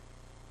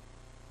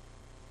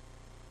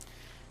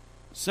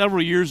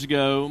Several years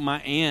ago, my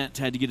aunt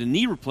had to get a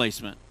knee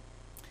replacement.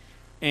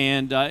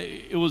 And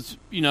it was,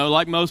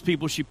 like most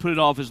people, she put it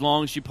off as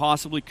long as she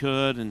possibly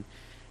could.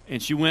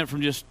 And she went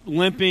from just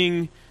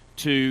limping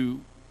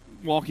to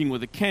walking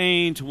with a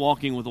cane to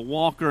walking with a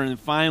walker. And then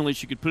finally,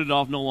 she could put it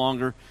off no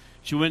longer.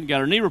 She went and got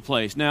her knee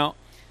replaced. Now,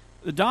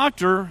 the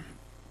doctor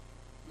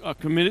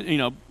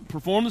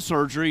performed the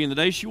surgery. And the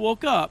day she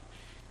woke up,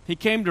 he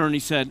came to her and he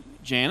said,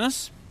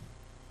 "Janice,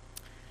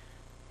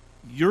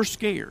 you're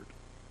scared.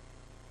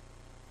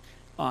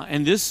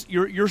 And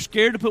you're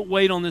scared to put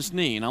weight on this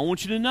knee. And I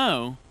want you to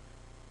know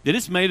that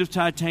it's made of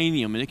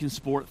titanium and it can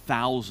support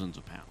thousands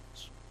of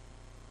pounds.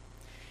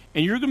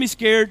 And you're going to be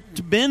scared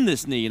to bend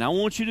this knee. And I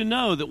want you to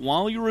know that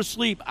while you were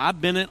asleep, I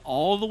bent it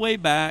all the way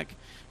back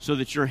so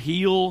that your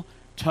heel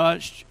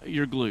touched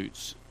your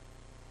glutes.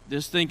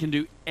 This thing can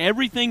do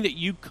everything that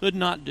you could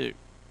not do.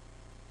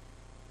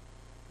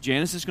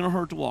 Janice, it's going to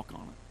hurt to walk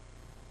on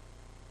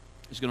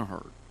it. It's going to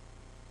hurt.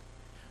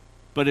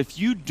 But if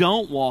you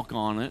don't walk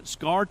on it,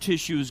 scar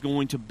tissue is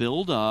going to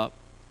build up,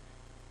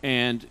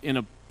 and in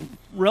a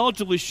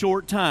relatively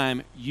short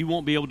time, you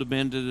won't be able to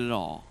bend it at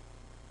all.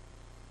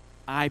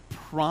 I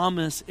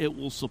promise it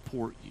will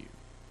support you.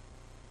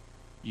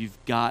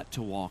 You've got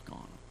to walk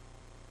on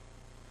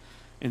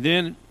it." And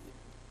then,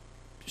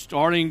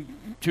 starting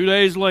 2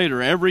 days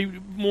later, every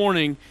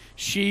morning,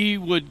 she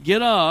would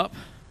get up,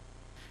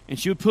 and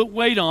she would put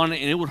weight on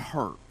it, and it would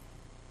hurt.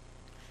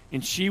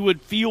 And she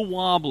would feel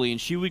wobbly,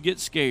 and she would get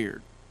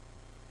scared.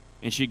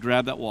 And she'd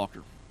grab that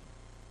walker.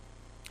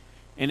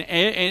 And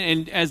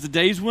as the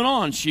days went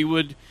on, she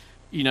would,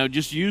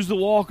 just use the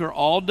walker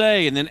all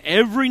day. And then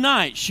every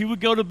night, she would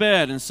go to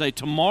bed and say,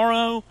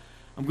 "Tomorrow,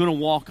 I'm going to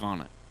walk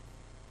on it."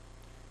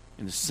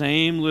 In the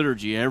same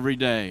liturgy every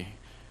day.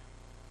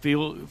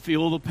 Feel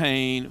the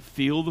pain,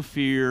 feel the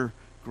fear,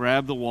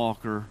 grab the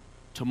walker.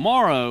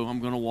 Tomorrow,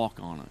 I'm going to walk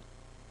on it.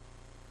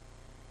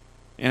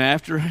 And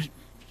after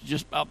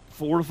just about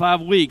 4 to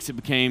 5 weeks, it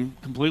became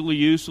completely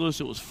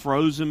useless. It was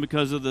frozen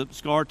because of the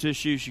scar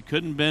tissue. She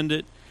couldn't bend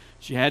it.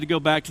 She had to go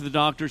back to the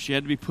doctor. She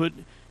had to be put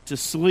to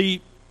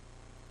sleep.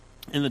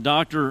 And the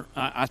doctor,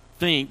 I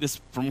think,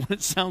 this from what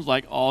it sounds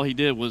like, all he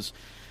did was,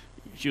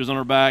 she was on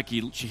her back.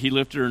 He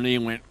lifted her knee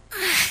and went,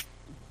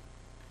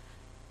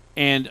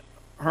 and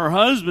her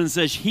husband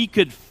says he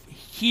could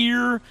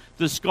hear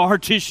the scar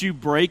tissue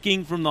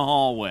breaking from the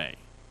hallway.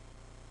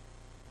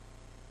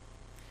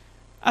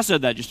 I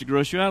said that just to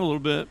gross you out a little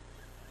bit.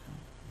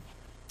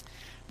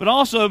 But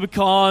also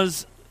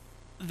because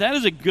that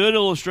is a good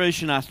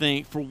illustration, I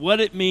think, for what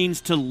it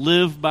means to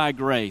live by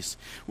grace.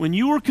 When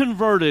you were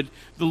converted,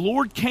 the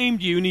Lord came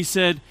to you and He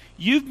said,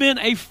 "You've been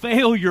a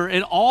failure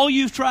in all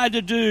you've tried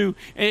to do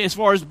as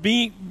far as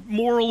being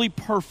morally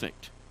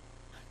perfect.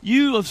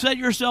 You have set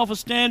yourself a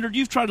standard.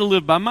 You've tried to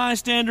live by my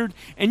standard,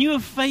 and you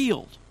have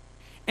failed.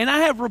 And I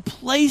have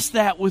replaced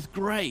that with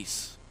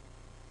grace.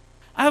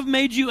 I have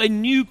made you a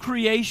new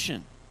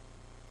creation.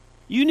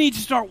 You need to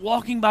start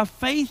walking by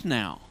faith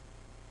now.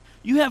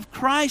 You have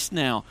Christ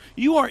now.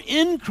 You are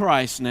in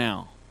Christ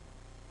now.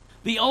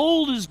 The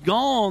old is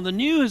gone. The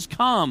new has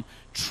come.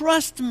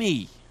 Trust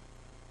me.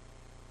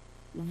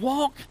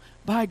 Walk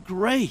by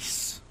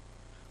grace.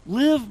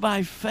 Live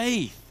by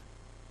faith.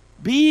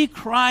 Be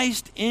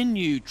Christ in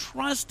you.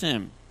 Trust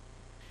Him."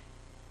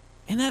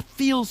 And that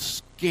feels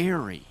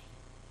scary.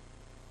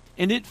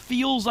 And it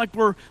feels like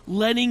we're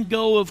letting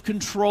go of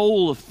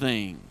control of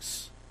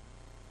things.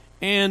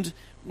 And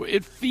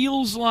it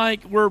feels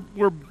like we're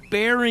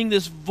bearing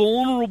this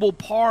vulnerable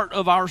part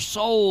of our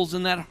souls,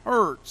 and that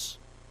hurts.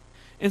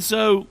 And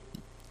so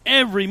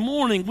every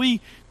morning we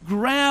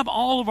grab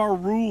all of our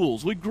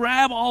rules, we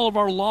grab all of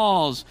our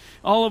laws,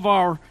 all of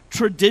our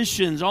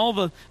traditions, all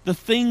the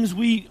things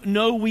we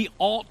know we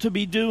ought to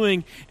be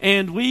doing,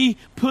 and we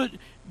put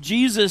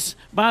Jesus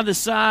by the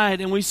side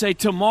and we say,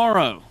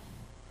 tomorrow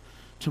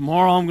I'm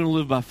going to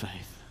live by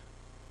faith.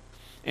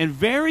 And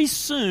very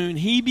soon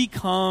He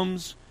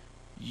becomes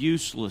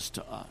useless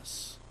to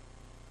us.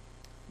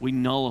 We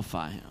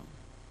nullify Him.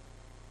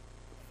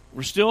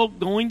 We're still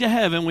going to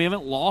heaven. We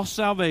haven't lost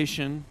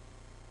salvation.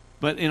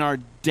 But in our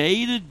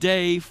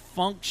day-to-day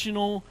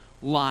functional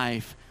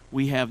life,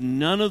 we have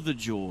none of the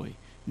joy,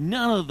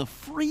 none of the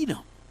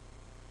freedom,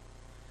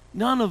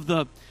 none of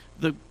the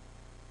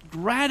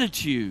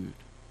gratitude,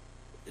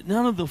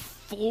 none of the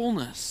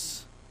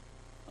fullness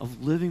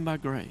of living by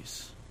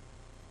grace.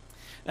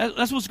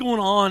 That's what's going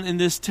on in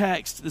this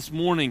text this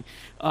morning.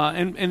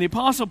 And the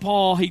Apostle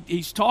Paul,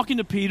 he's talking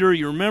to Peter.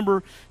 You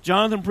remember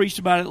Jonathan preached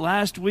about it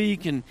last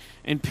week. And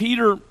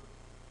Peter,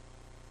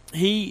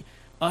 he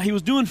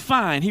was doing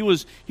fine. He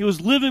was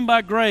living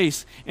by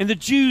grace. And the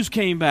Jews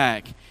came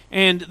back,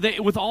 and they,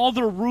 with all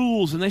their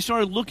rules, and they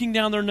started looking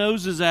down their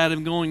noses at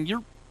him going,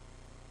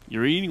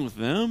 You're eating with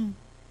them?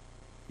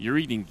 You're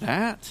eating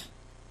that?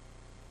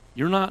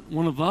 You're not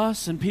one of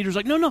us? And Peter's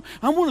like, No,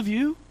 I'm one of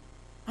you.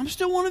 I'm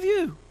still one of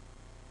you.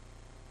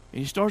 And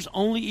he starts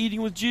only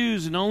eating with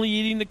Jews and only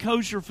eating the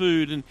kosher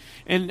food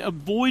and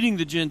avoiding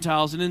the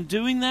Gentiles. And in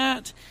doing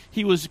that,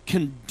 he was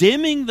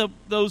condemning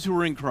those who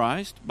were in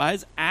Christ. By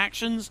his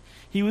actions,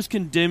 he was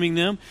condemning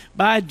them.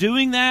 By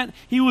doing that,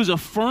 he was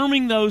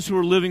affirming those who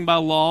were living by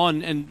law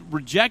and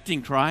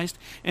rejecting Christ.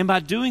 And by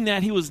doing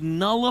that, he was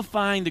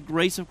nullifying the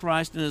grace of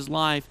Christ in his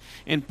life.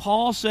 And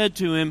Paul said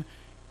to him,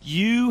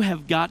 you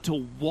have got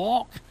to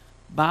walk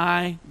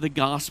by the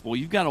gospel.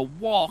 You've got to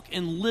walk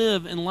and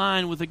live in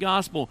line with the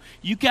gospel.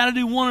 You've got to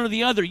do one or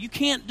the other. You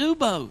can't do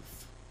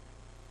both.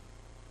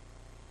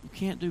 You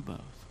can't do both.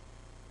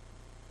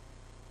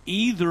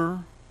 Either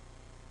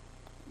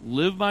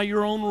live by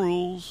your own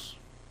rules,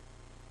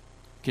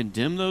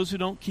 condemn those who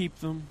don't keep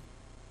them,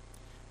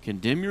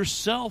 condemn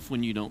yourself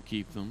when you don't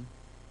keep them,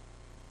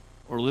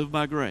 or live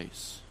by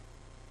grace.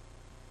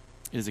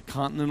 It is a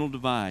continental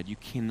divide. You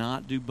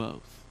cannot do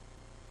both.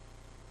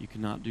 You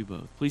cannot do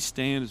both. Please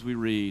stand as we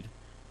read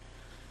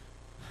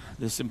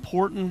this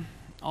important,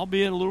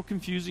 albeit a little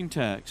confusing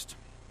text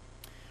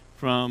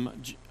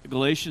from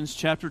Galatians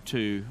chapter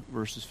 2,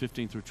 verses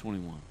 15 through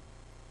 21.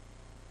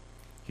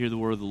 Hear the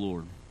word of the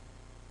Lord.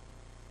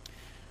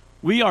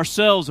 We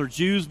ourselves are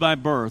Jews by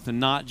birth and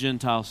not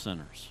Gentile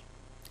sinners.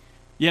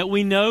 Yet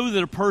we know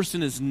that a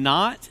person is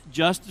not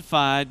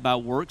justified by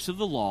works of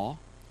the law,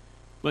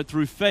 but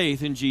through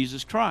faith in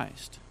Jesus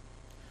Christ.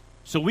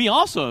 So we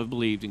also have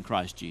believed in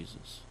Christ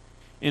Jesus,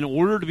 in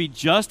order to be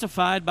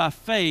justified by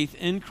faith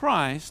in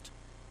Christ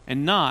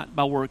and not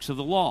by works of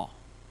the law.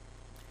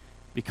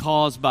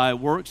 Because by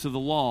works of the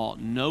law,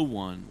 no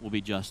one will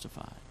be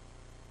justified.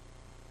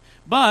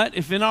 But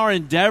if in our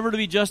endeavor to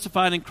be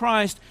justified in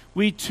Christ,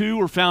 we too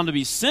were found to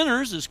be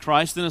sinners, is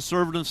Christ then a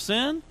servant of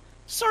sin?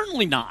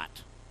 Certainly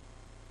not.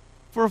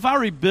 For if I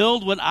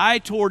rebuild what I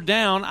tore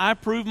down, I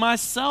prove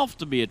myself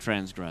to be a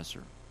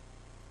transgressor.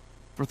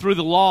 For through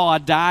the law I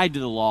died to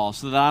the law,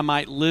 so that I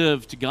might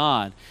live to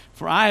God.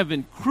 For I have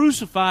been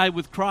crucified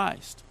with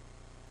Christ.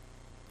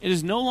 It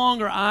is no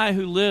longer I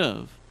who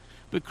live,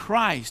 but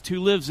Christ who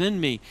lives in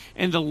me.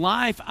 And the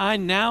life I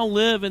now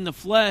live in the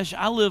flesh,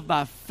 I live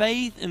by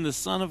faith in the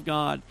Son of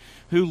God,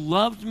 who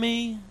loved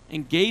me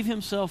and gave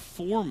himself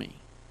for me.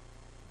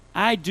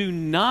 I do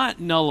not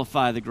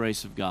nullify the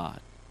grace of God.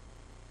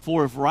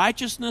 For if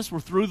righteousness were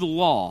through the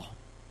law,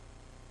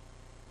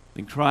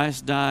 then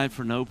Christ died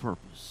for no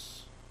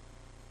purpose.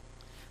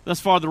 Thus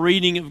far, the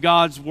reading of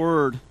God's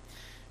word.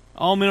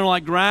 All men are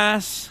like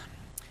grass,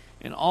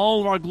 and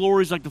all of our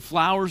glories like the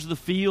flowers of the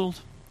field.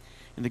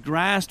 And the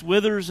grass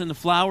withers and the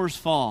flowers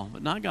fall,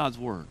 but not God's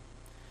word.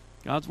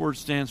 God's word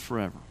stands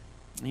forever.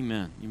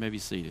 Amen. You may be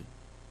seated.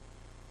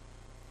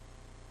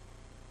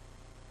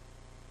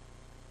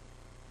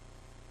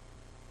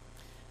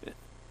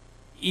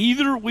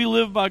 Either we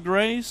live by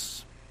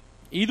grace,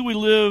 either we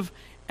live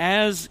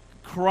as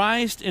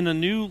Christ in a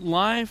new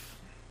life,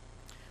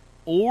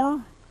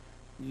 or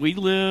we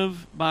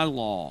live by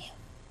law,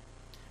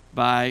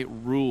 by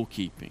rule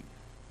keeping,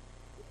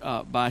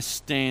 by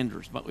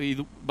standards,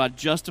 by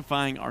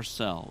justifying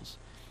ourselves.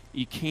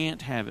 You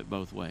can't have it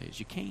both ways.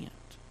 You can't.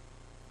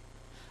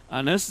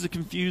 Now, this is a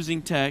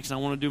confusing text. I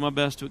want to do my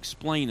best to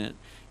explain it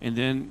and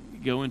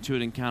then go into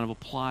it and kind of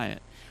apply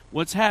it.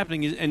 What's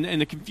happening is,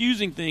 and the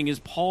confusing thing is,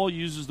 Paul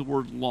uses the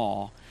word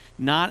law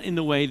not in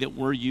the way that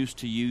we're used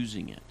to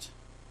using it.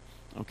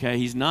 Okay,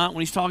 when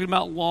he's talking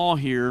about law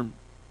here,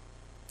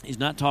 he's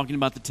not talking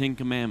about the Ten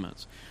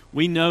Commandments.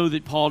 We know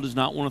that Paul does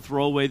not want to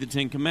throw away the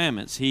Ten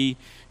Commandments. He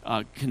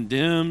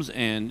condemns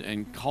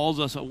and calls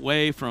us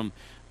away from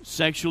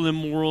sexual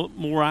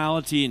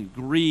immorality and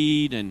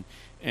greed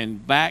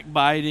and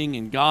backbiting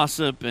and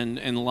gossip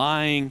and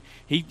lying.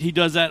 He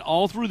does that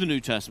all through the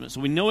New Testament. So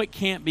we know it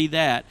can't be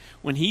that.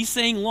 When he's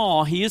saying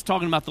law, he is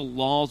talking about the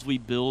laws we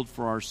build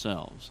for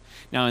ourselves.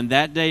 Now, in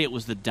that day, it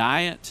was the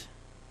diet.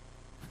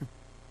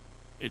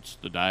 It's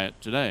the diet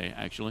today,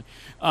 actually.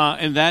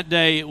 In that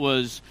day, it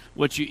was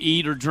what you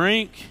eat or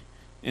drink.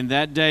 In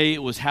that day,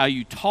 it was how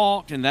you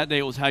talked. In that day,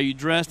 it was how you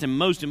dressed. And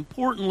most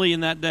importantly,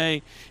 in that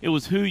day, it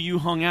was who you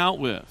hung out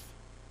with.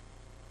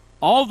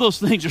 All of those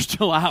things are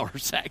still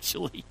ours,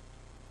 actually.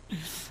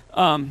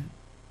 And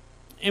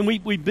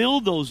we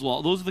build those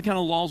laws. Those are the kind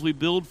of laws we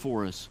build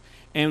for us.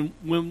 And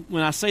when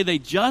I say they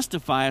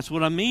justify us,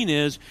 what I mean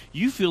is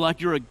you feel like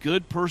you're a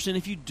good person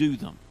if you do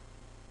them.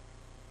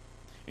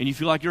 And you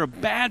feel like you're a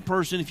bad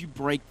person if you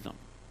break them.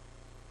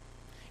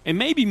 And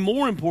maybe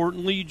more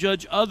importantly, you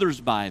judge others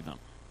by them.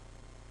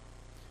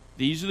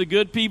 These are the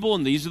good people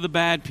and these are the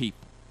bad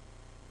people.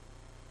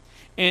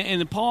 And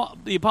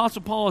the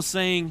Apostle Paul is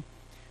saying,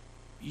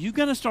 you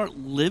got to start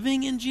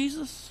living in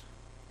Jesus,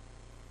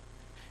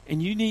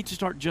 and you need to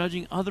start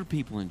judging other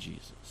people in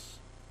Jesus.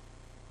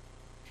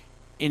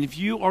 And if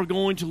you are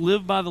going to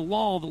live by the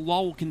law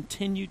will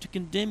continue to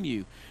condemn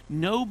you.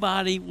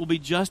 Nobody will be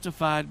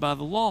justified by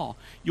the law.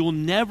 You'll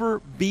never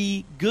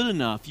be good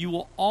enough. You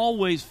will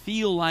always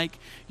feel like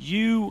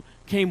you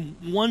came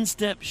one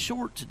step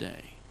short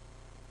today.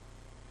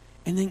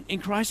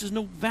 And Christ has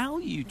no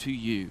value to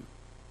you.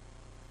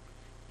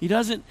 He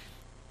doesn't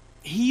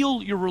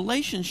heal your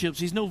relationships.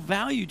 He's no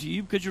value to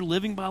you because you're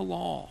living by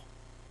law.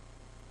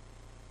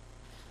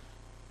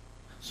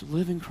 So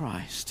live in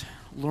Christ.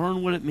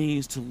 Learn what it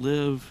means to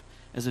live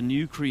as a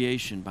new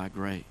creation by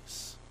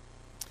grace.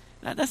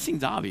 That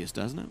seems obvious,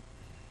 doesn't it?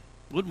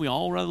 Wouldn't we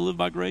all rather live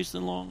by grace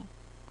than law?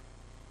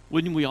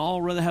 Wouldn't we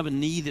all rather have a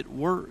knee that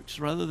works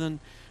rather than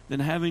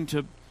having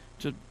to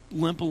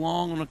limp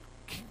along on a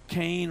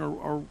cane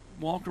or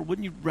walker?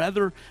 Wouldn't you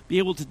rather be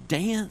able to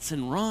dance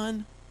and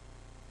run?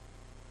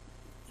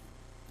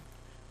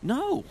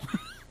 No.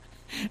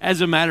 As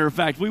a matter of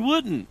fact, we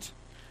wouldn't.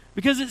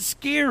 Because it's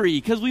scary,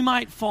 because we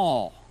might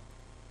fall.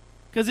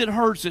 Because it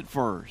hurts at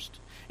first.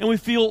 And we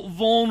feel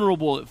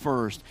vulnerable at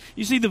first.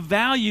 You see, the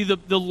value,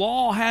 the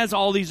law has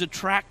all these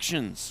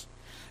attractions.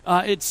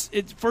 It's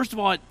first of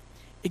all,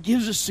 it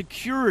gives us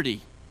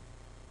security.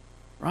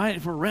 Right?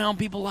 If we're around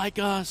people like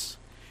us,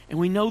 and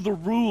we know the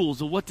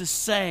rules of what to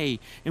say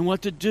and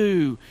what to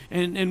do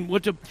and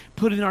what to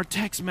put in our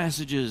text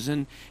messages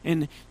and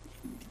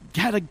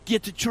how to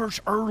get to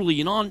church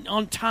early and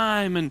on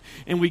time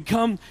and we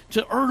come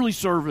to early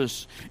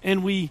service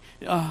and we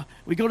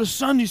go to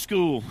Sunday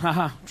school.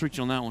 Haha, tricked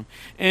you on that one.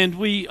 And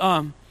we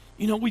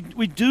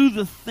do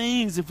the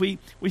things. If we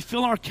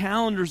fill our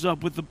calendars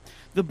up with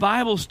the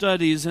Bible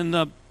studies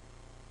and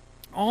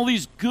all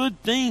these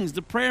good things,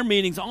 the prayer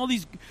meetings, all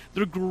these,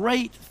 they're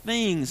great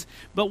things.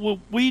 But what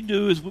we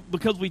do is,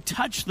 because we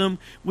touch them,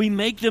 we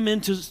make them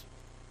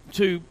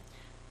into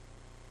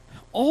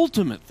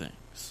ultimate things.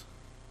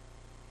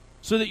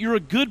 So that you're a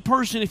good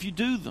person if you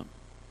do them.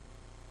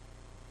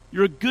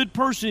 You're a good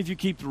person if you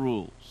keep the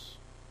rules.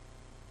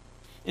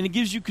 And it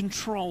gives you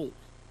control.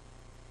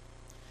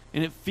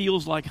 And it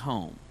feels like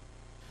home.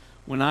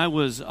 When I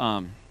was,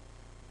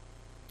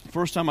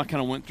 first time I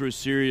kind of went through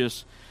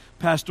serious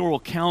pastoral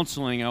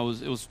counseling, it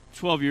was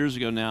 12 years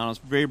ago now, and I was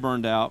very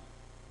burned out.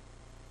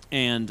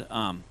 And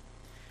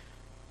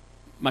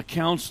my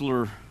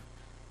counselor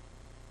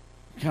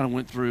kind of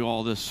went through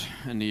all this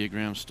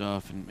Enneagram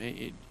stuff,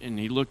 and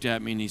he looked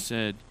at me and he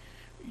said,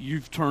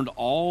 "You've turned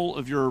all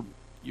of your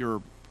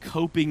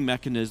coping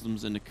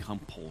mechanisms into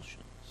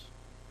compulsions.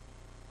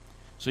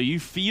 So you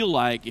feel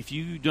like if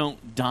you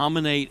don't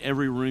dominate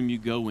every room you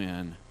go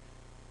in,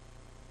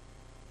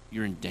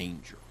 you're in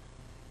danger."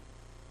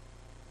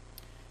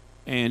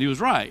 And he was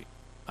right.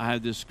 I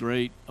had this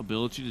great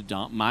ability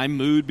to my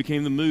mood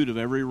became the mood of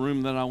every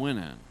room that I went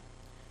in.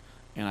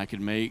 And I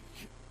could make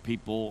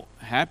people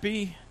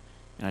happy,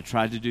 and I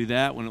tried to do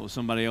that when it was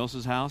somebody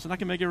else's house, and I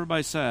could make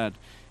everybody sad.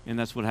 And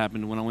that's what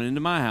happened when I went into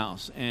my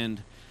house.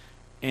 And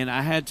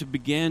I had to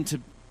begin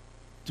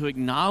to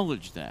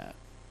acknowledge that.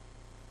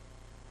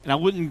 And I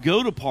wouldn't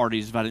go to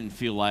parties if I didn't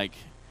feel like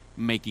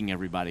making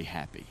everybody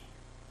happy.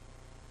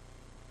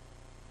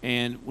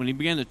 And when he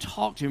began to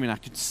talk to me and I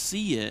could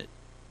see it,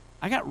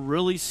 I got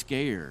really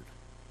scared.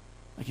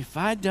 Like, if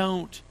I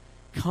don't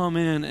come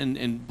in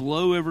and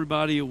blow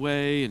everybody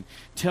away and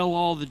tell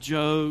all the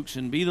jokes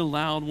and be the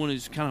loud one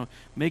who's kind of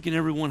making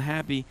everyone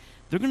happy,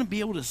 they're going to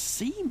be able to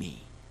see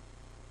me.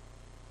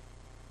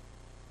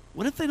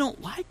 What if they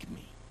don't like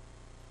me?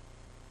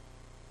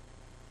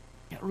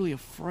 I got really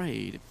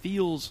afraid. It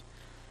feels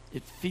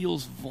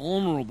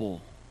vulnerable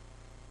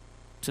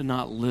to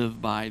not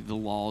live by the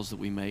laws that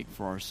we make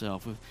for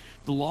ourselves. If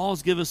the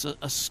laws give us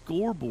a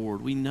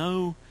scoreboard, we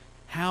know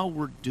how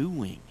we're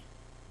doing.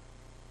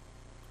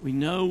 We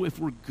know if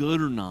we're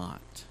good or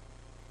not.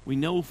 We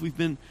know if we've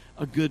been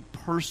a good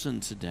person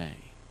today.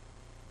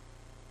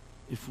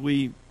 If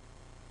we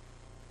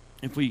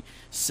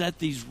set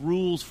these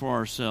rules for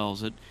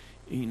ourselves, that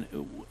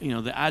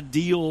the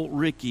ideal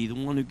Ricky, the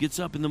one who gets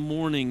up in the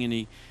morning and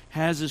he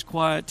has his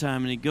quiet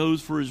time and he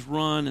goes for his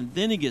run and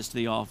then he gets to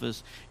the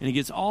office and he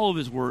gets all of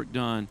his work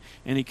done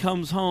and he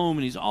comes home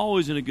and he's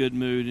always in a good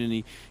mood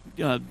and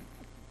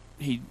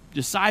he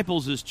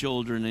disciples his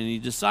children and he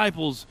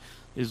disciples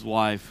his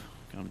wife,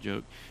 kind of a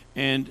joke,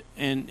 and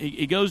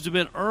he goes to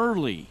bed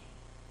early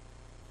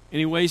and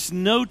he wastes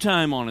no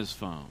time on his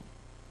phone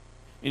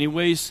and he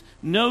wastes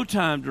no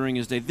time during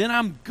his day. Then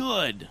I'm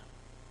good.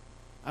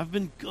 I've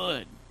been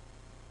good.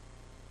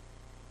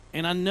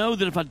 And I know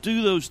that if I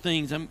do those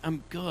things,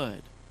 I'm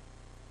good.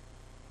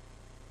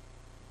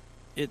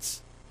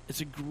 It's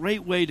a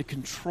great way to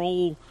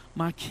control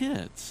my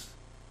kids.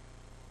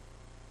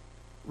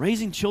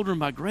 Raising children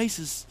by grace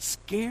is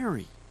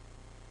scary.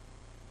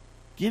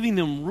 Giving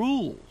them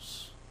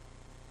rules,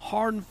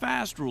 hard and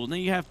fast rules. Now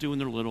you have to when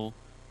they're little.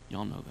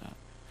 Y'all know that.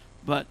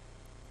 But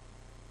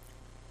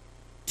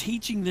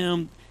teaching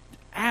them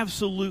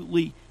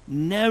absolutely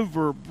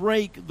never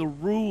break the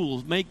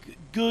rules. Make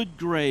good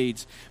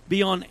grades.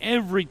 Be on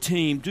every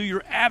team. Do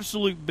your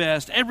absolute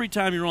best every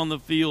time you're on the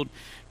field.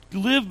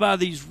 Live by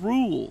these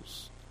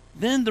rules.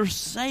 Then they're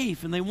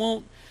safe and they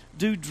won't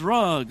do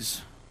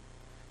drugs.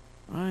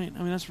 Right? I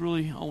mean, that's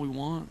really all we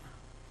want.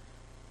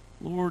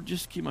 Lord,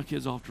 just keep my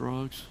kids off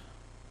drugs.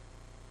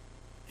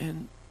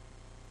 And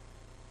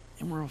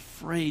we're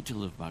afraid to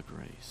live by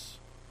grace.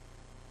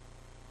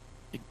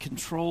 It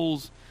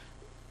controls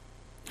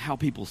how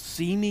people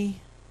see me.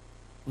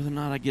 whether or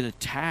not I get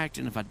attacked.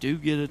 And if I do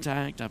get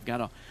attacked, I've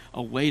got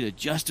a way to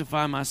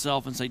justify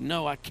myself and say,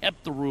 no, I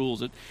kept the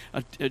rules.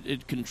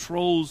 It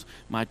controls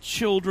my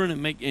children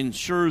and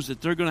ensures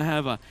that they're going to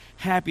have a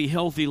happy,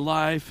 healthy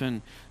life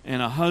and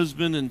a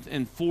husband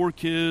and 4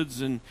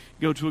 kids and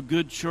go to a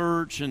good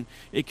church. And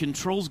it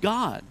controls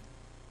God,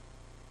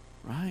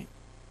 right?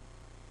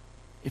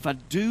 If I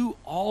do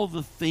all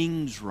the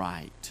things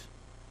right,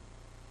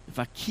 if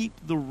I keep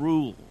the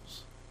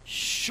rules,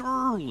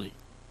 surely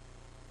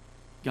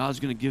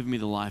God's going to give me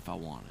the life I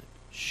wanted.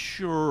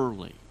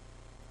 Surely.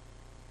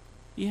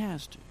 He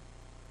has to.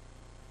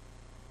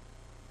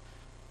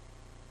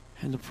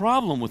 And the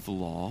problem with the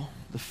law,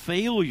 the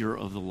failure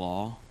of the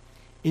law,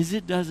 is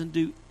it doesn't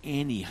do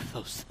any of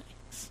those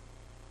things.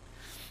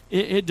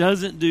 It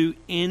doesn't do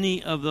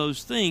any of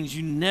those things.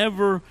 You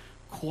never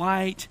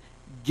quite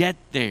get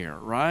there,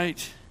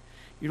 right?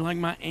 You're like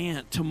my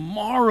aunt.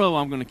 Tomorrow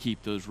I'm going to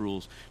keep those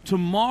rules.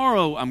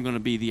 Tomorrow I'm going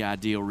to be the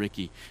ideal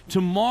Ricky.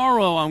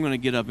 Tomorrow I'm going to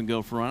get up and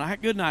go for a run.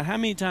 Good night. How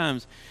many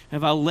times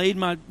have I laid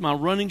my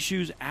running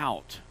shoes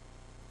out?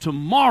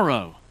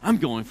 Tomorrow I'm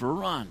going for a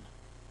run.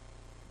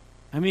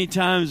 How many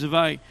times have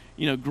I,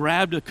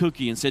 grabbed a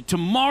cookie and said,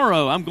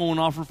 tomorrow I'm going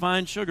off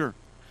refined sugar.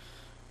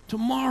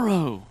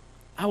 Tomorrow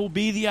I will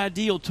be the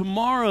ideal.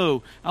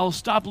 Tomorrow I will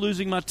stop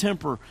losing my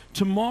temper.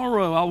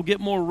 Tomorrow I will get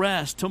more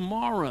rest.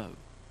 Tomorrow.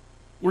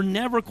 We're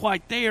never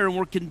quite there, and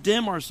we're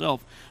condemn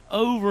ourselves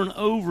over and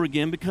over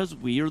again because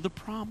we are the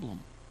problem.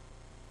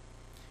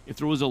 If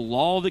there was a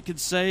law that could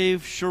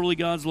save, surely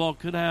God's law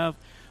could have,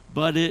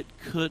 but it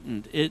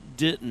couldn't. It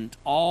didn't.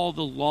 All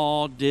the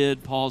law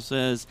did, Paul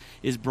says,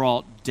 is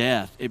brought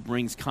death. It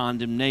brings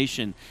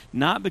condemnation.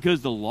 Not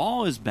because the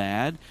law is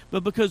bad,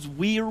 but because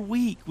we are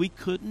weak. We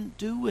couldn't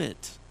do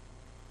it.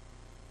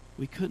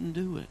 We couldn't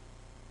do it.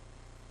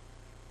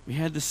 We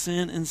had the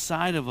sin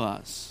inside of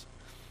us.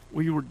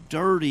 We were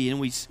dirty,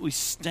 and we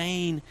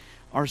stain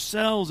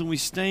ourselves and we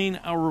stain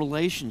our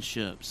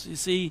relationships. You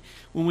see,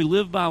 when we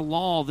live by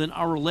law, then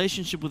our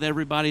relationship with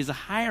everybody is a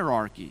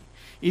hierarchy.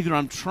 Either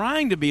I'm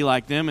trying to be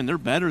like them and they're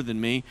better than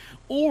me,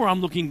 or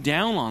I'm looking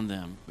down on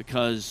them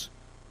because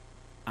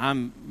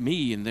I'm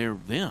me and they're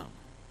them.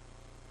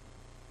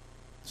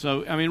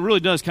 So, it really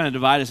does kind of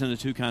divide us into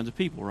 2 kinds of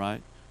people,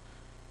 right?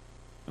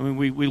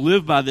 We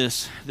live by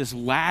this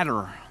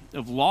ladder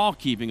of law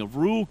keeping, of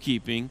rule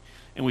keeping,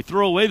 and we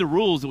throw away the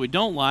rules that we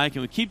don't like,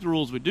 and we keep the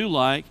rules we do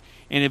like,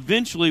 and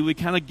eventually we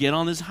kind of get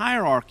on this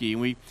hierarchy,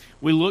 and we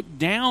look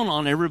down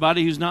on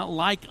everybody who's not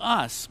like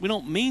us. We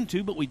don't mean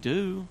to, but we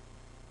do.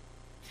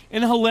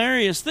 And the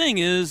hilarious thing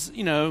is,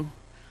 the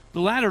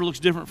ladder looks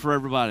different for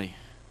everybody.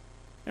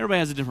 Everybody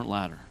has a different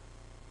ladder,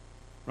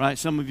 right?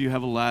 Some of you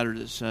have a ladder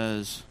that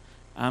says,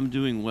 I'm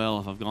doing well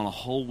if I've gone a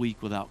whole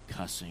week without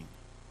cussing.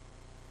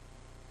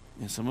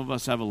 And some of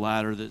us have a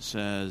ladder that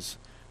says,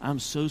 I'm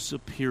so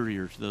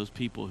superior to those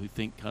people who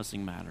think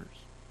cussing matters.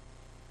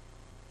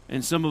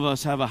 And some of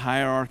us have a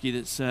hierarchy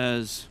that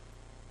says,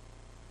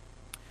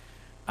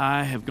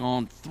 I have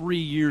gone 3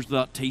 years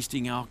without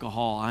tasting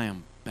alcohol. I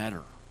am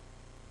better.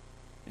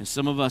 And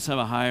some of us have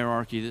a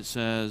hierarchy that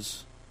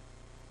says,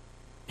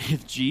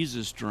 if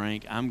Jesus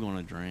drank, I'm going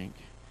to drink.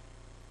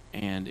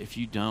 And if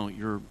you don't,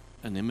 you're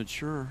an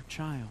immature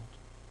child.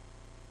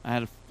 I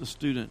had a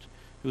student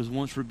who was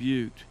once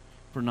rebuked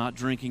for not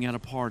drinking at a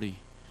party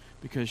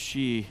because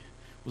she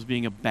was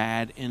being a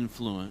bad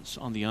influence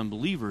on the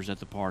unbelievers at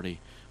the party.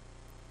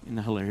 Isn't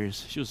that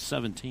hilarious? She was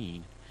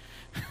 17.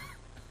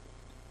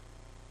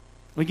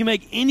 We can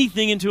make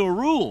anything into a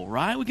rule,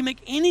 right? We can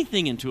make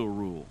anything into a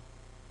rule.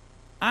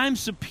 I'm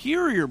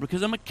superior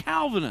because I'm a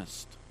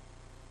Calvinist.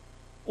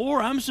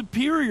 Or I'm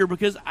superior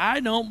because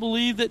I don't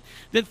believe that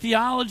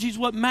theology is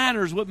what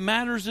matters. What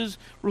matters is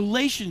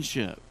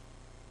relationship.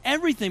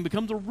 Everything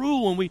becomes a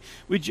rule, and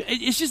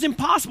it's just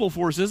impossible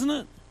for us, isn't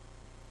it?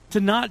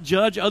 To not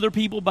judge other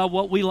people by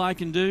what we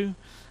like and do.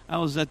 I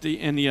was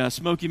in the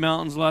Smoky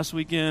Mountains last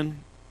weekend,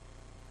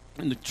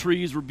 and the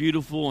trees were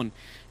beautiful,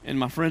 and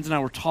my friends and I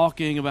were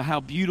talking about how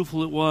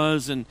beautiful it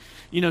was. And,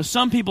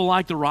 some people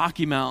like the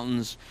Rocky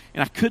Mountains,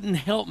 and I couldn't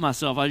help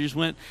myself. I just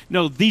went,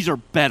 no, these are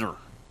better.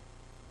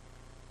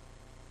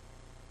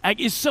 I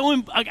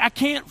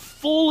can't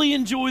fully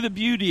enjoy the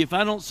beauty if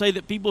I don't say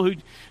that people who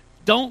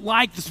don't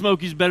like the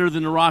Smokies better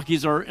than the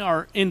Rockies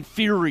are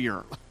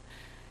inferior.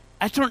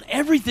 I turn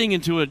everything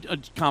into a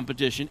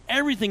competition,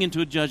 everything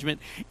into a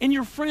judgment, and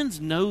your friends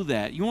know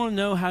that. You want to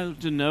know how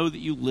to know that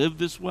you live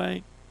this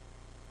way?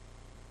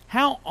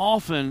 How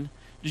often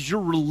does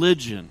your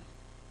religion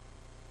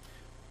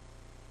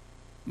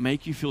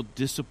make you feel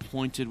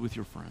disappointed with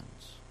your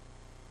friends?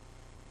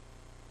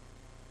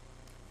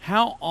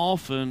 How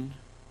often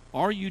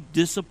are you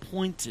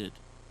disappointed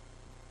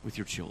with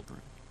your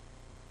children?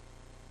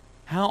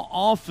 How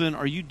often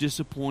are you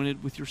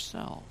disappointed with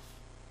yourself?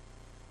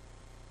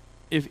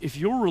 If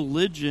your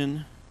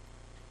religion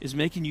is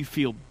making you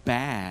feel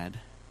bad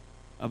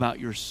about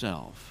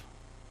yourself,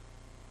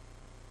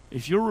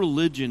 if your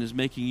religion is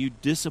making you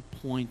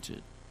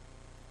disappointed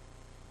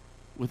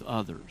with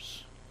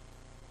others,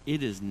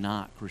 it is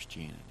not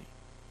Christianity.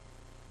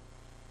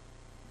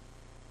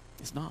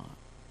 It's not.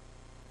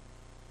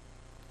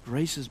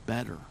 Grace is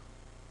better.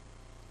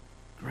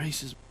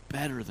 Grace is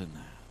better than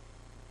that.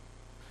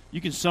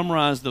 You can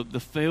summarize the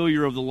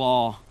failure of the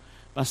law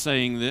by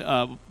saying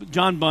that,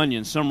 John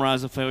Bunyan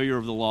summarized the failure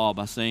of the law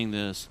by saying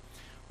this: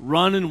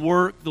 run and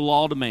work the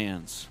law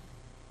demands,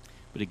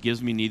 but it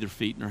gives me neither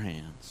feet nor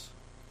hands.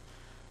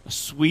 A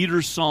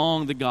sweeter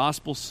song the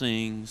gospel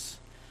sings,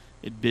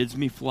 it bids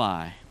me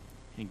fly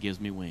and gives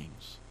me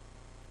wings.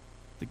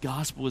 The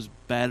gospel is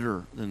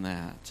better than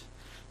that.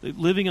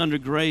 Living under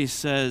grace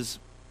says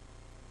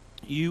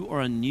you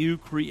are a new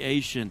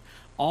creation.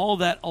 All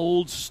that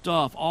old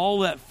stuff, all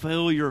that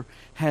failure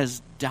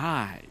has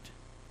died.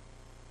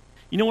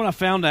 You know what I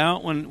found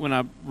out when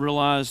I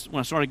realized, when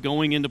I started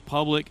going into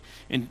public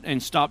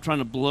and stopped trying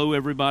to blow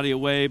everybody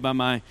away by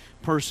my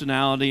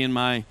personality and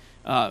my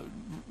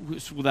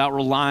without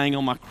relying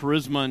on my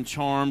charisma and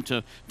charm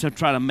to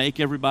try to make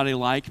everybody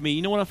like me?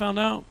 You know what I found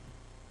out?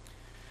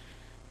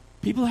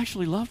 People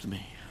actually loved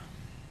me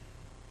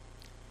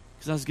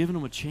because I was giving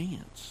them a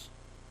chance.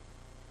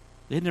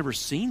 They had never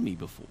seen me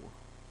before.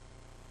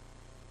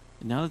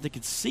 And now that they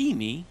could see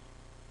me,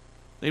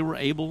 they were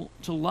able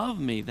to love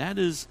me.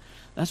 That's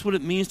what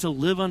it means to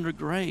live under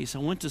grace. I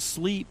went to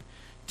sleep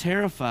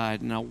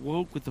terrified, and I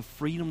woke with the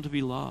freedom to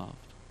be loved.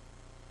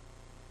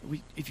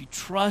 If you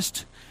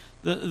trust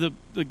the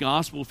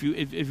gospel,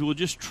 if you will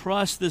just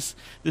trust this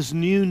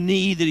new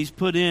need that he's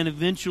put in,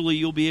 eventually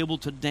you'll be able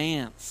to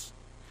dance.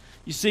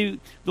 You see,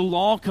 the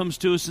law comes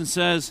to us and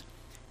says,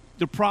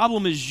 the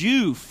problem is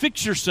you.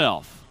 Fix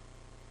yourself.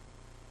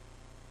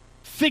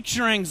 Fix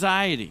your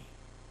anxiety.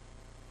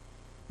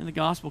 And the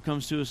gospel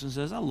comes to us and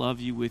says, I love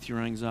you with your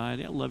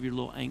anxiety. I love your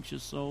little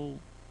anxious soul.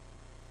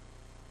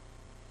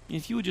 And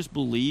if you would just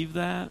believe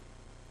that,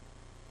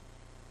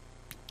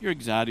 your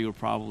anxiety will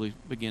probably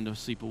begin to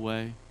seep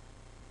away.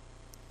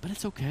 But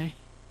it's okay.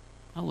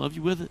 I love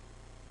you with it.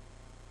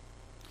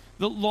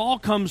 The law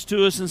comes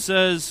to us and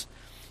says,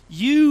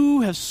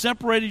 you have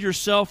separated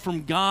yourself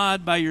from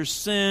God by your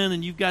sin,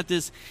 and you've got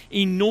this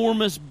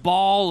enormous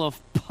ball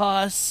of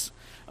pus,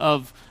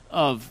 of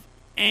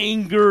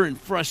anger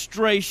and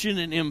frustration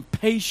and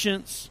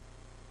impatience.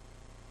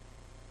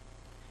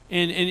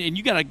 And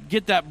you got to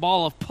get that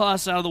ball of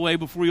pus out of the way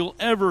before you'll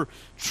ever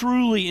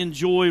truly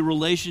enjoy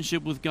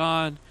relationship with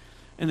God.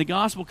 And the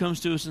gospel comes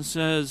to us and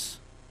says,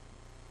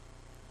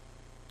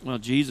 well,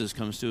 Jesus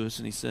comes to us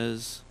and he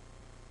says,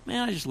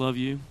 man, I just love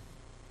you.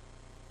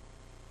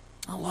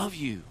 I love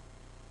you.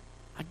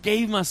 I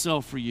gave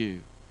myself for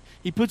you.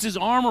 He puts his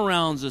arm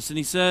around us and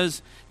he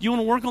says, do you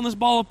want to work on this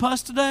ball of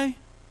pus today?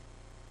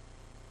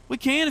 We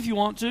can if you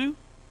want to,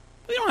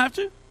 but you don't have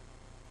to.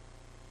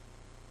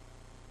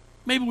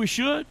 Maybe we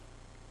should.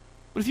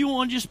 But if you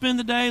want to just spend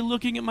the day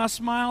looking at my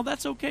smile,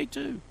 that's okay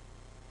too.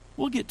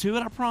 We'll get to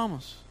it, I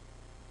promise.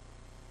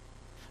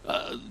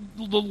 The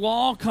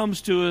law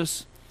comes to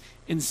us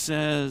and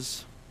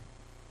says,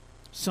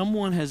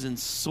 someone has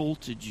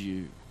insulted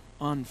you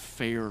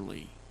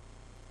unfairly.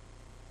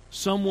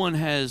 Someone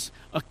has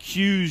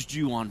accused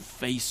you on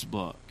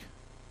Facebook.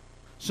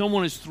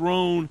 Someone has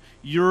thrown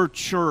your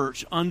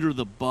church under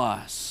the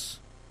bus.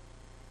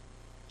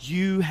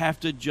 You have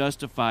to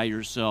justify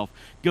yourself.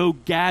 Go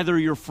gather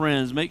your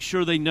friends. Make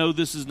sure they know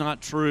this is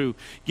not true.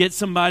 Get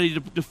somebody to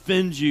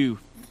defend you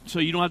so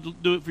you don't have to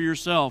do it for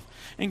yourself.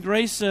 And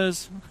grace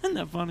says, isn't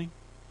that funny?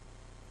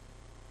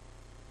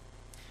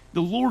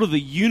 The Lord of the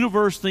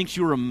universe thinks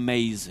you're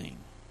amazing.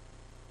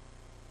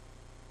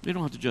 You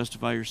don't have to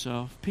justify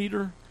yourself.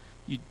 Peter,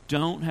 you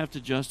don't have to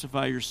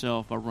justify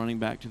yourself by running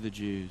back to the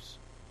Jews.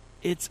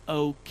 It's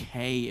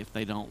okay if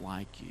they don't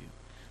like you.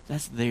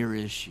 That's their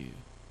issue.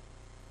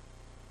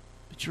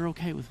 But you're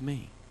okay with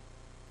me.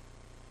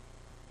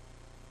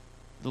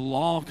 The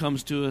law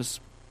comes to us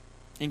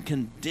and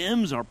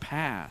condemns our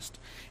past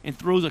and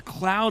throws a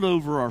cloud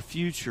over our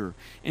future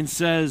and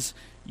says,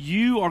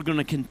 you are going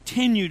to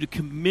continue to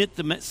commit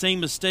the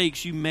same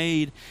mistakes you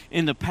made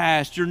in the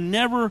past. You're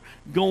never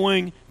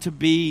going to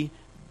be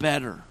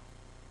better.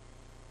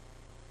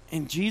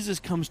 And Jesus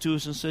comes to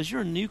us and says,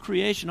 you're a new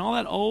creation. All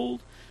that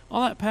old,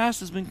 all that past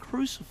has been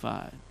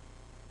crucified.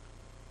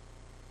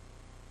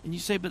 And you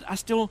say, but I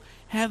still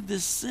have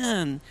this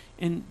sin.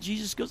 And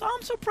Jesus goes, oh,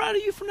 I'm so proud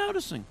of you for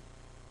noticing.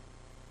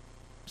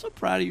 I'm so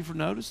proud of you for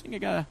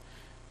noticing. I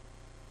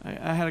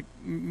had a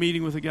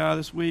meeting with a guy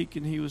this week,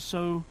 and he was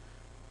so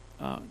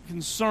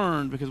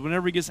concerned because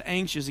whenever he gets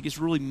anxious, he gets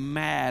really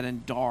mad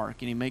and dark,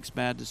 and he makes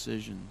bad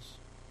decisions.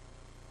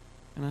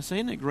 And I say,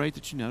 isn't it great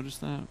that you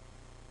noticed that?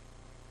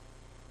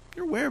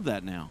 You're aware of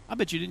that now. I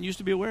bet you didn't used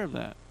to be aware of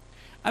that.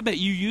 I bet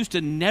you used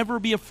to never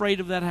be afraid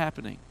of that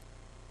happening.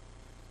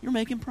 You're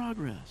making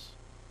progress.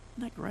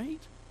 Isn't that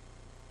great?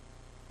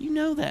 You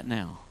know that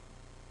now.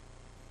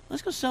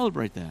 Let's go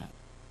celebrate that.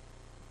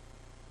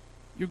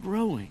 You're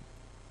growing.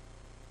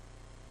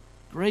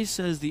 Grace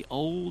says the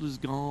old is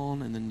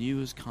gone and the new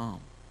has come.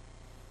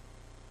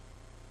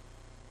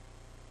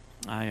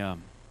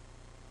 Some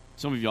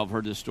of y'all have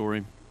heard this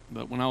story,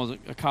 but when I was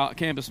a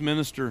campus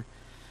minister,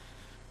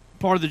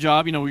 part of the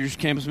job, you're just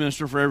campus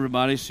minister for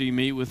everybody, so you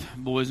meet with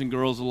boys and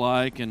girls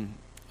alike. And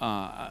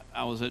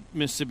I was at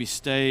Mississippi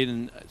State,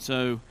 and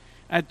so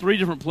I had 3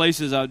 different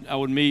places I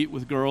would meet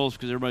with girls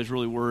because everybody's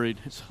really worried.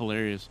 It's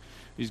hilarious.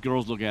 These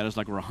girls look at us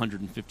like we're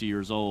 150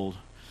 years old,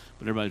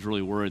 but everybody's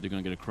really worried they're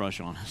going to get a crush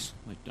on us.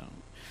 They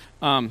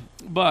don't.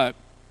 But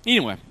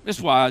anyway, it's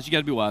wise. You got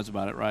to be wise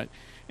about it, right?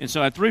 And so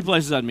I had 3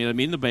 places I'd meet. I'd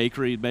meet in the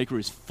bakery. The bakery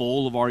is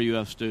full of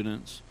RUF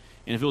students.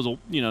 And if it was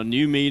a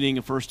new meeting,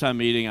 a first-time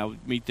meeting, I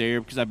would meet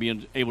there because I'd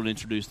be able to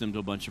introduce them to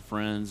a bunch of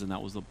friends, and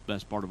that was the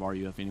best part of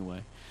RUF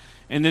anyway.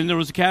 And then there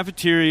was a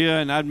cafeteria,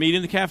 and I'd meet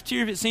in the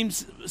cafeteria if it seemed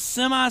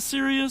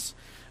semi-serious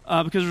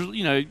because,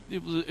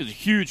 it was a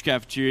huge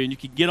cafeteria, and you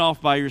could get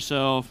off by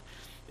yourself,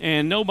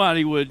 and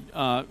nobody would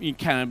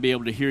kind of be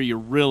able to hear you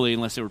really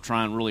unless they were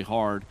trying really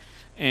hard.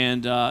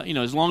 And,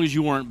 as long as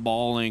you weren't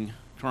bawling,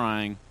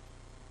 crying,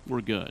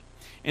 we're good.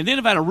 And then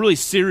if I had a really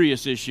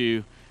serious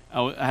issue,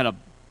 I had a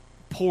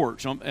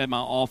porch at my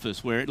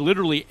office where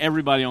literally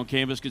everybody on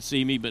campus could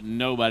see me, but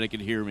nobody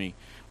could hear me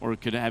or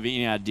could have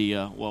any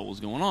idea what was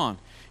going on.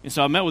 And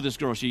so I met with this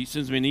girl. She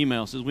sends me an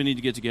email, says, we need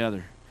to get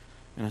together.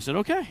 And I said,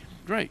 okay,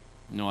 great.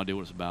 No idea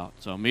what it's about.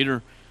 So I meet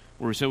her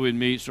where we said we'd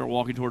meet, start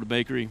walking toward the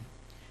bakery.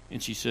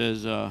 And she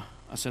says, I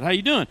said, how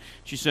you doing?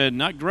 She said,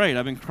 not great.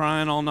 I've been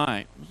crying all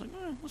night. I was like,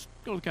 let's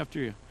go to the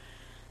cafeteria.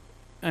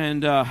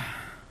 And I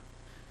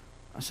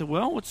said,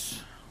 well,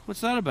 what's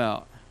that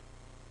about?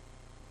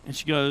 And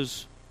she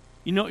goes,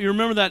 you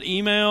remember that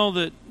email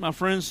that my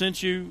friend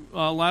sent you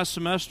last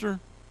semester?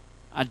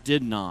 I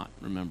did not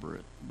remember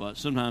it, but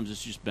sometimes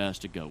it's just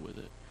best to go with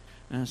it.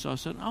 And so I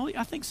said, oh,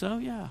 I think so,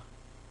 yeah.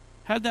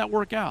 How'd that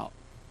work out?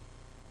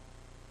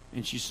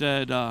 And she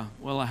said,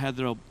 well, I had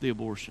the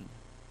abortion.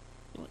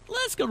 I'm like,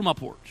 let's go to my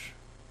porch.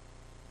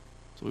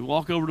 So we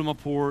walk over to my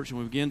porch, and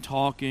we begin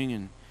talking,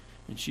 and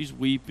she's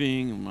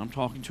weeping, and I'm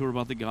talking to her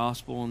about the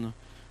gospel and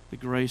the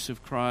grace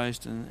of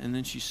Christ, and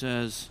then she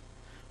says,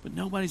 but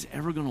nobody's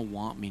ever going to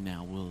want me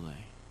now, will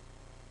they?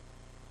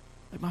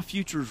 Like, my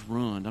future's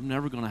ruined. I'm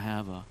never going to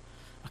have a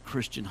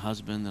Christian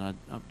husband that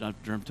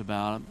I've dreamt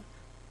about.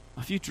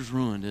 My future's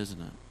ruined,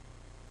 isn't it?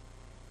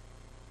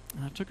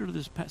 And I took her to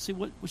this see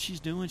what she's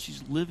doing?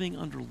 She's living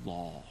under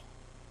law.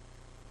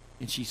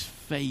 And she's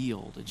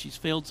failed. And she's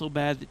failed so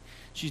bad that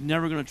she's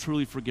never going to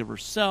truly forgive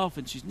herself,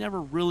 and she's never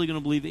really going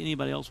to believe that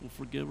anybody else will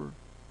forgive her.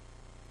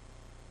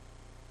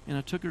 And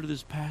I took her to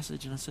this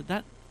passage, and I said,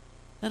 that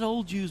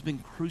old you's been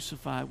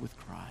crucified with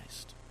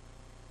Christ.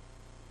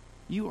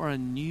 You are a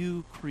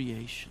new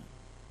creation.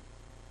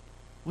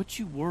 What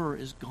you were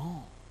is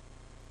gone.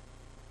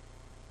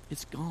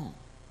 It's gone.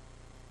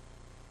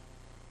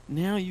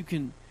 Now you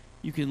can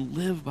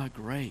live by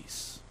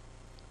grace.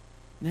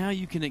 Now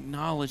you can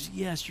acknowledge,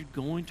 yes, you're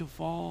going to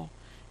fall,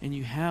 and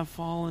you have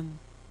fallen.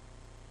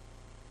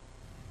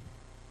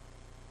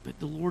 But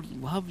the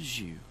Lord loves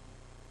you,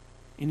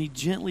 and He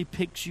gently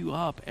picks you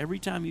up every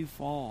time you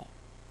fall.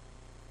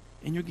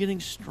 And you're getting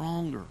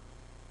stronger.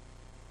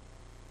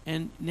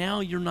 And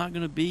now you're not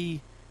going to be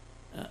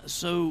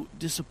so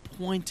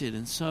disappointed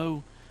and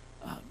so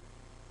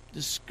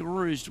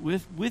discouraged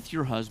with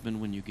your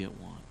husband when you get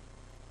one.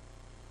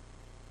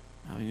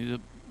 I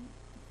mean,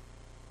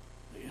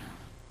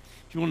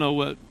 if you want to know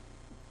what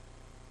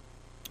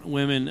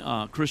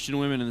Christian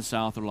women in the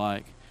South are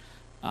like,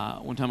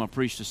 one time I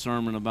preached a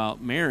sermon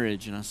about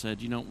marriage, and I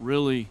said, you don't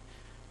really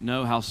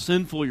know how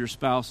sinful your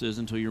spouse is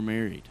until you're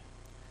married.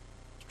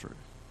 It's true.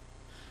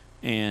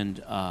 And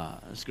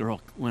this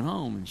girl went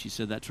home, and she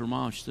said that to her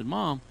mom. She said,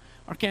 Mom,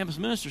 our campus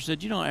minister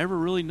said you don't ever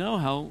really know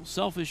how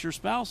selfish your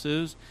spouse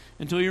is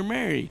until you're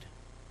married.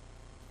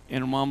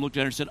 And her mom looked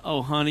at her and said,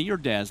 oh, honey, your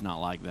dad's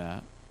not like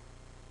that.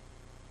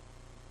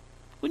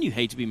 Wouldn't you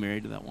hate to be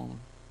married to that woman?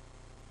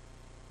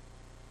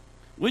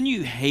 Wouldn't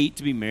you hate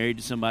to be married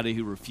to somebody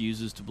who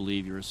refuses to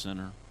believe you're a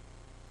sinner?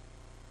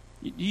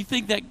 Do you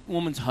think that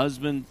woman's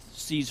husband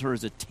sees her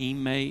as a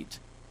teammate?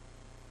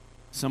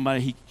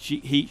 Somebody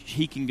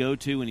he can go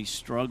to when he's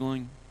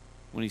struggling,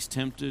 when he's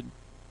tempted,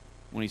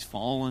 when he's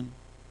fallen?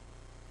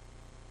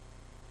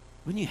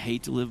 Wouldn't you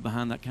hate to live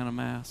behind that kind of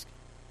mask?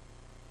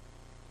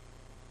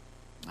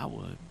 I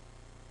would.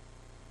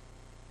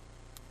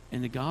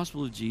 And the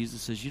gospel of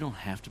Jesus says you don't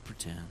have to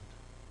pretend.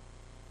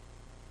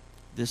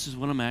 This is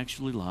what I'm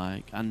actually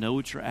like. I know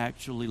what you're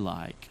actually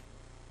like.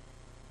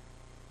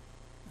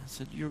 I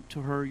said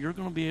to her, you're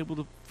going to be able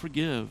to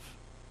forgive.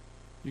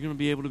 You're going to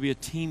be able to be a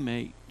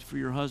teammate for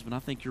your husband. I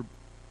think you're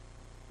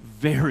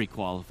very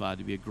qualified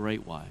to be a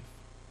great wife.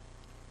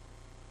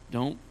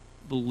 Don't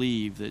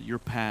believe that your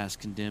past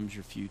condemns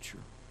your future.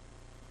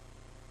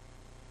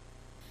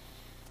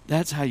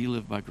 That's how you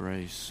live by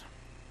grace.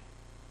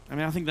 I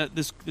mean, I think that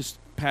this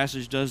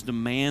passage does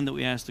demand that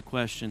we ask the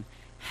question,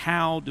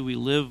 how do we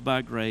live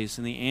by grace?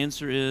 And the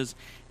answer is,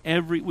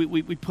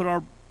 we put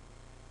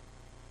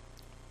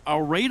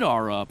our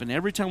radar up, and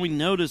every time we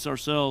notice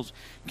ourselves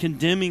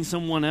condemning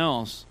someone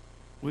else,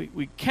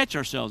 we catch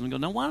ourselves and go,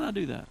 no, why did I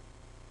do that?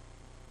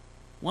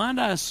 Why did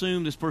I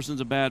assume this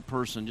person's a bad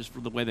person just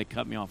for the way they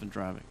cut me off in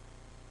traffic?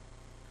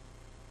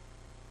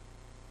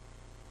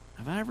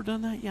 Have I ever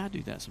done that? Yeah, I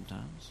do that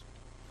sometimes.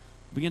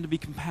 Begin to be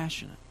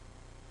compassionate.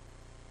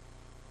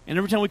 And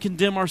every time we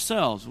condemn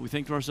ourselves, we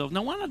think to ourselves,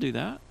 now why not do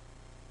that?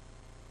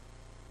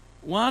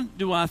 Why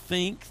do I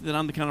think that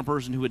I'm the kind of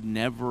person who would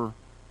never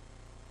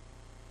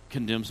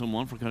condemn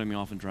someone for cutting me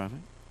off in traffic?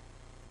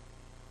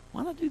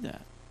 Why not do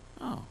that?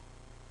 Oh,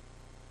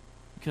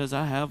 because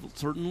I have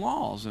certain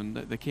laws and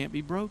they can't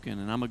be broken,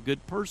 and I'm a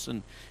good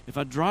person if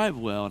I drive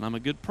well, and I'm a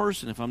good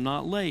person if I'm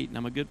not late, and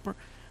I'm a good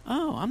person.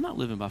 Oh, I'm not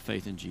living by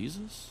faith in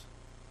Jesus.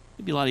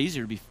 It'd be a lot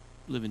easier to be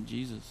living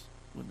Jesus,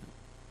 wouldn't it?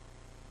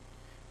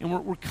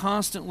 And we're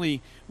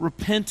constantly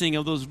repenting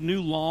of those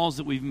new laws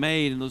that we've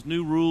made and those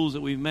new rules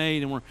that we've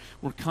made, and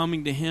we're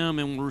coming to Him,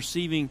 and we're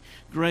receiving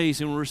grace,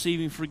 and we're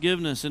receiving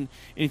forgiveness. And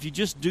if you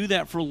just do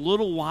that for a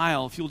little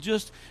while, if you'll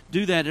just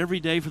do that every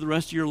day for the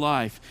rest of your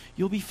life,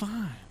 you'll be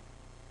fine.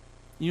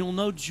 You'll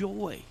know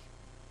joy.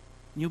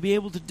 And you'll be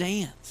able to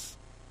dance.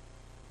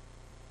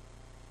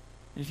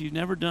 And if you've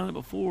never done it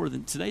before,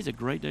 then today's a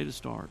great day to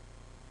start.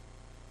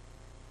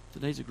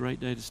 Today's a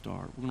great day to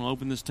start. We're going to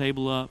open this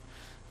table up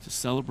to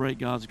celebrate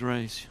God's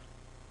grace.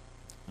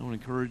 I want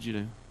to encourage you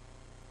to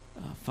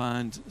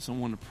find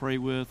someone to pray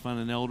with, find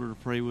an elder to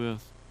pray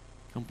with.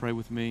 Come pray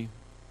with me.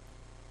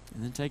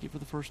 And then take it for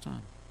the first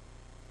time.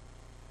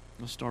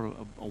 Let's start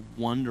a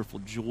wonderful,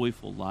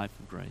 joyful life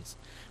of grace.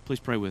 Please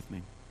pray with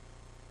me.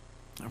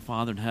 Our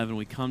Father in heaven,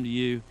 we come to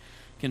you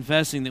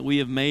confessing that we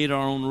have made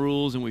our own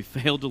rules and we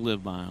failed to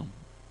live by them.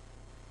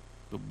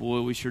 But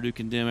boy, we sure do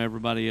condemn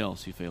everybody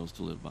else who fails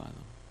to live by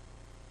them.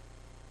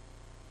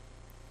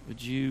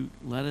 Would you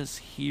let us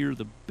hear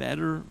the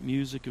better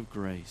music of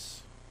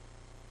grace?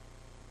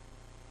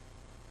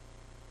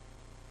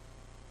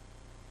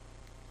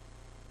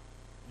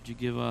 Would you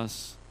give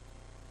us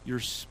your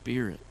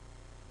Spirit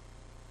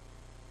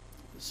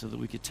so that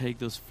we could take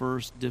those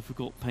first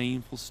difficult,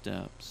 painful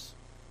steps,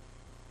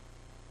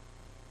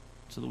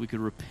 so that we could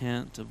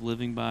repent of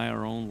living by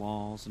our own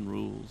laws and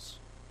rules,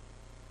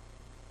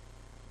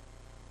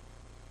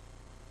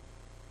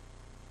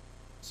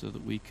 so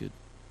that we could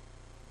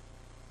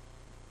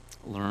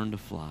learn to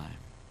fly.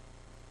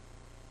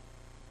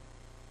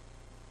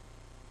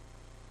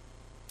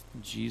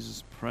 In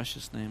Jesus'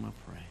 precious name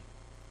I pray.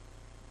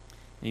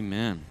 Amen.